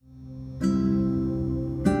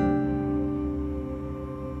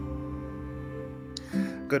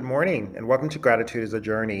Good morning, and welcome to Gratitude is a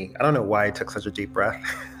Journey. I don't know why I took such a deep breath,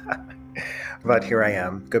 but here I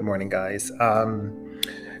am. Good morning, guys.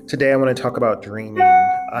 Today I want to talk about dreaming.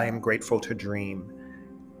 I am grateful to dream.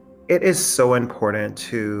 It is so important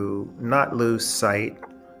to not lose sight,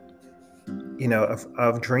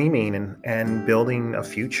 of dreaming and building a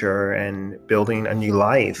future and building a new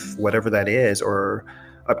life, whatever that is, or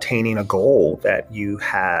obtaining a goal that you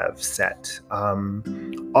have set.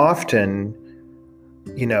 Often,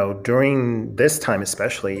 during this time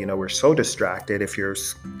especially, we're so distracted. If you're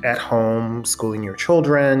at home schooling your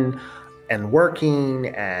children and working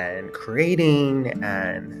and creating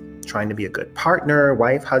and trying to be a good partner,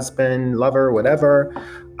 wife, husband, lover, whatever,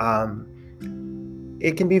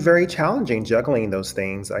 it can be very challenging juggling those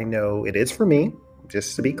things. I know it is for me,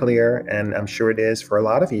 just to be clear, and I'm sure it is for a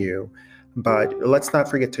lot of you. But let's not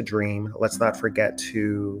forget to dream. Let's not forget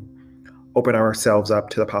to open ourselves up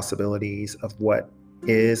to the possibilities of what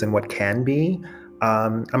is and what can be.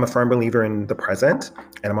 I'm a firm believer in the present,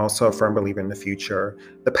 and I'm also a firm believer in the future.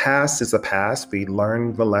 The past is the past. We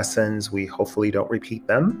learn the lessons. We hopefully don't repeat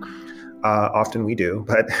them. Often we do,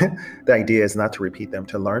 but the idea is not to repeat them,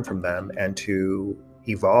 to learn from them and to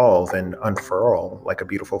evolve and unfurl like a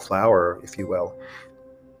beautiful flower, if you will.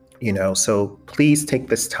 So please take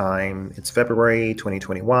this time. It's February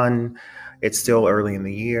 2021. It's still early in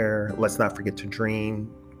the year. Let's not forget to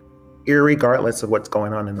dream, irregardless of what's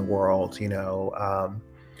going on in the world.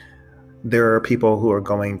 There are people who are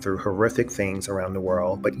going through horrific things around the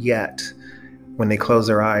world, but yet when they close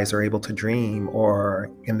their eyes, they're able to dream, or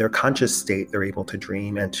in their conscious state, they're able to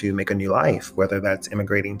dream and to make a new life, whether that's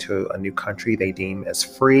immigrating to a new country they deem as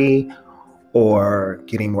free, or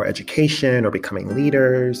getting more education, or becoming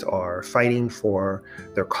leaders, or fighting for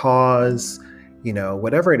their cause,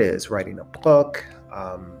 whatever it is, writing a book,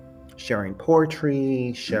 sharing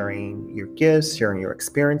poetry, sharing your gifts, sharing your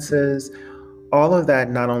experiences. All of that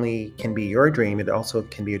not only can be your dream, it also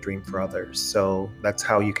can be a dream for others. So that's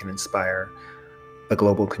how you can inspire the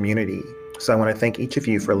global community. So I want to thank each of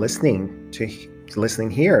you for listening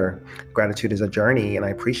here. Gratitude is a journey, and I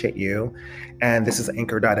appreciate you. And this is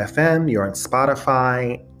Anchor.fm. You're on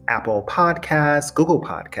Spotify, Apple Podcasts, Google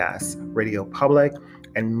Podcasts, Radio Public,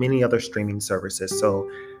 and many other streaming services. So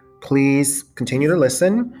please continue to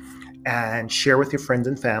listen and share with your friends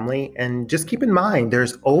and family. And just keep in mind,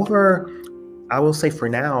 there's I will say for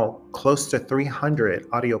now, close to 300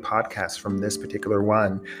 audio podcasts from this particular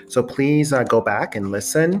one. So please go back and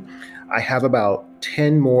listen. I have about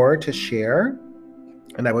 10 more to share,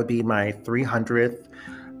 and that would be my 300th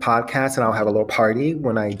podcast. And I'll have a little party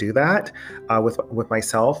when I do that with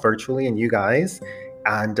myself virtually and you guys.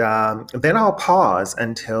 And then I'll pause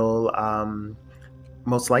until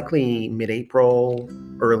most likely mid-April,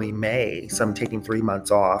 early May. So I'm taking 3 months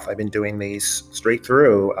off. I've been doing these straight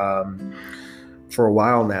through for a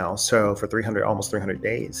while now. So for almost 300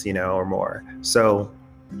 days, or more. So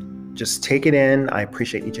just take it in. I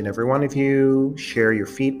appreciate each and every one of you. Share your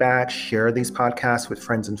feedback, share these podcasts with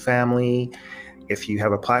friends and family. If you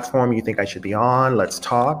have a platform you think I should be on, let's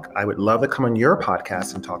talk. I would love to come on your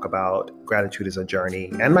podcast and talk about Gratitude is a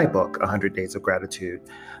Journey and my book, 100 Days of Gratitude.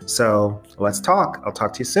 So let's talk. I'll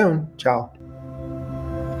talk to you soon. Ciao.